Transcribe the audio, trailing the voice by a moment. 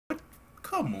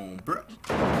Come on, bro.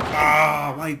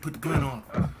 Ah, why you put the gun on?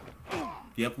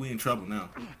 Yep, we in trouble now.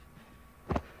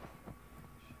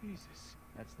 Jesus.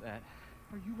 That's that.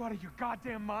 Are you out of your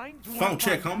goddamn mind? Phone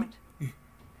check, homie.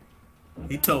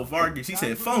 He told Vargas, he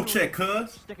said, phone check,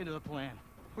 cuz. Sticking to the plan.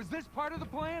 Was this part of the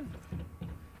plan?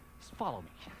 Just follow me.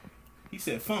 He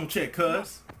said, phone check,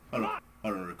 cuz. Hold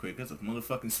on real quick. There's a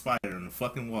motherfucking spider on the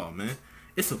fucking wall, man.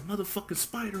 It's a motherfucking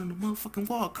spider on the motherfucking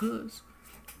wall, cuz.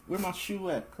 Where my shoe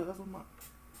at, cuz?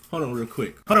 Hold on real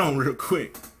quick.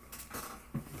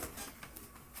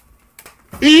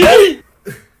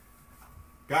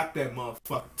 Got that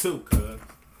motherfucker too, cuz.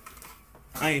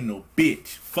 I ain't no bitch.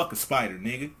 Fuck a spider,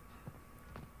 nigga.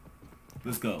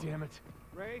 Let's go. Damn it.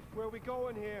 Rafe, where we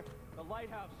going here? The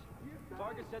lighthouse.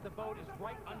 Vargas said the boat is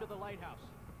right under the lighthouse.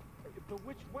 But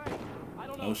which way? I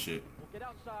don't know. Oh shit. We'll get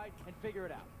outside and figure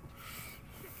it out.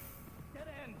 Dead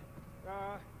end.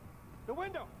 The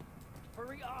window.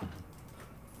 Hurry up.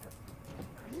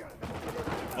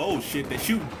 Oh shit, they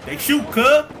shoot, cuz. You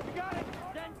got it.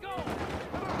 Then go.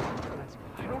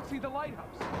 I don't see the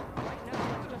lighthouse. Right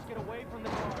now, let's just get away from the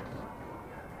cars.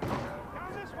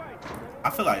 Down this way. I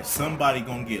feel like somebody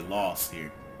gonna get lost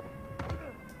here.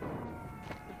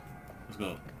 Let's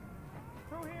go.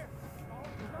 Through here.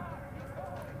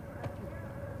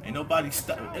 Ain't nobody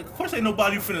stop. Of course ain't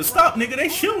nobody finna stop, nigga. They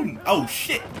shooting. Oh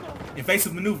shit.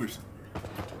 Invasive maneuvers.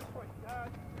 Wait,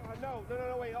 no,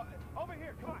 wait. Over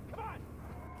here. Come on.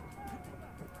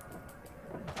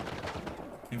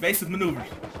 Invasive maneuvers.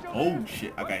 Oh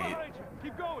shit, I got hit.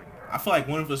 Keep going. I feel like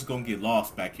one of us is gonna get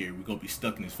lost back here. We're gonna be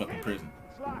stuck in this fucking prison.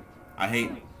 It's locked. I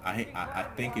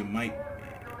think it might.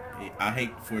 I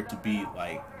hate for it to be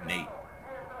like Nate.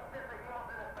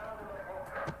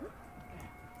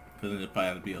 Cause then it'll probably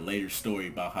have to be a later story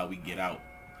about how we get out.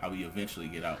 How we eventually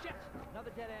get out. Shit. Another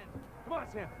dead end. Come on,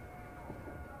 Sam.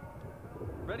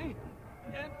 Ready?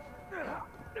 And...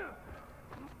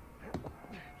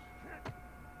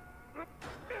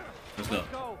 Let's go.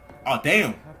 Oh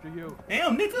damn. After you.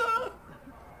 Damn, nigga.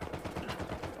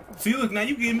 See, look, now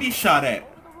you getting me shot at.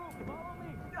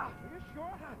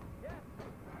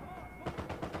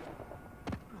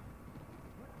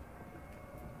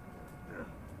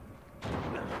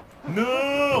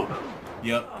 No.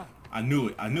 Yep. I knew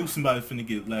it. I knew somebody finna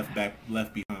get left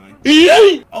behind.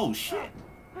 Oh shit.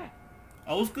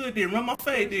 Oh, it's good then. Run my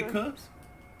fade there, cuz.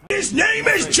 His name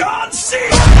is John C.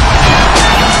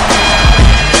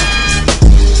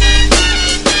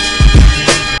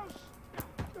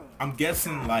 I'm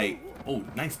guessing like, oh,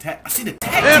 nice tag. I see the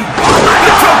tag. Hey, out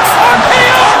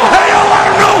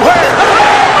of nowhere!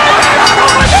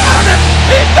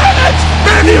 He done it!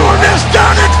 Maybe you missed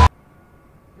done it!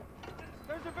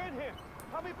 There's a vent here.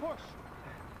 Help me push.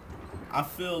 I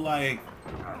feel like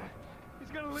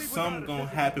He's gonna leave something gonna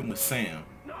happen with Sam.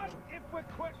 Not if we're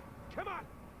quick. Come on.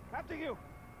 After you.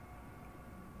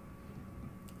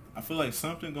 I feel like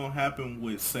something gonna happen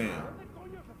with Sam.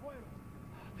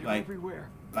 They're Like, everywhere.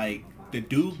 like the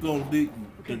dude gonna leave,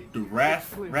 the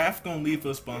Raph gonna leave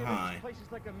us behind. Place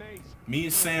is like a maze. Me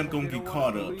and Sam gonna get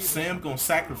caught up. Sam gonna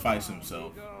sacrifice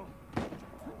himself. Go.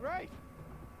 Right.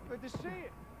 Good to see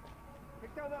you.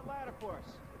 Pick down that ladder for us.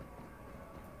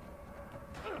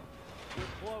 We're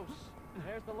close.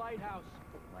 There's the lighthouse.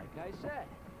 Like I said,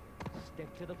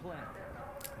 stick to the plan.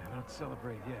 I don't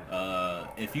celebrate yet.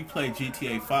 If you play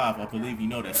GTA 5, I believe you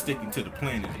know that sticking to the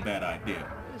plan is a bad idea.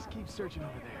 Just keep searching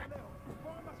over there.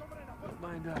 Don't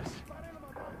mind us.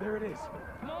 There it is.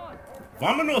 Come on.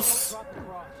 Vámonos! Drop the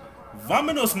cross.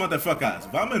 Vámonos, motherfuckers!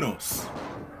 Vámonos!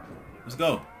 Let's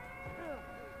go.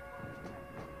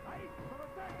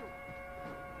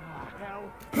 Ah,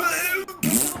 hell. To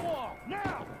the wall.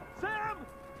 Now. Sam.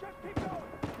 Just keep going.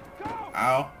 Go.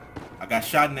 Ow. I got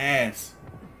shot in the ass.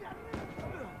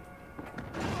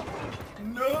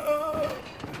 No! I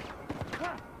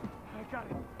got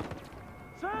it.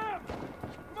 Sam.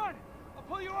 Come on. I'll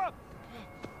pull you up.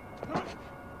 I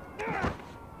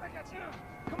got you.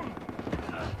 Come on.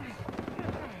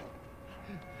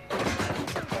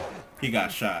 He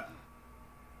got shot.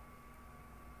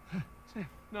 Sam.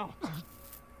 No.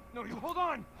 No, you hold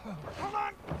on. Hold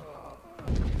on.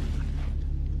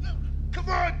 Come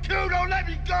on, Q, don't let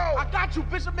me go! I got you,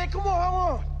 Bishop, man. Come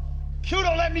on. Q,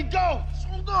 don't let me go! Just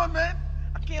hold on, man.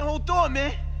 I can't hold on,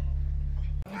 man.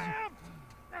 Sam.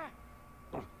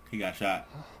 He got shot.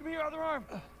 Give me your other arm.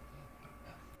 Come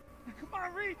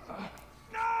on, reach.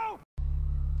 No.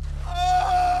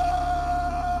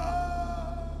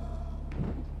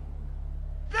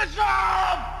 Bishop!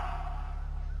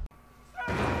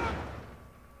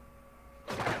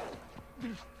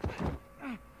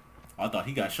 I thought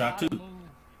he got shot too.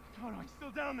 Oh, no, he's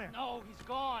still down down there. No, he's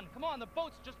gone. Come on, the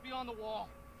boat's just beyond the wall.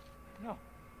 No,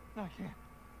 I can't.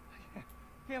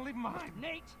 Can't leave him behind.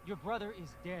 Nate, your brother is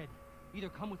dead. Either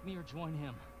come with me or join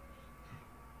him.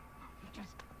 Just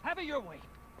have it your way.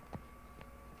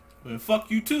 Well,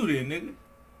 fuck you too, then, nigga.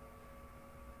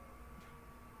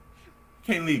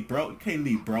 Can't leave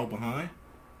bro behind.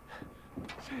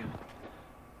 Sam.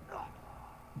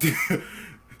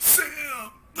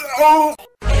 Sam. Oh.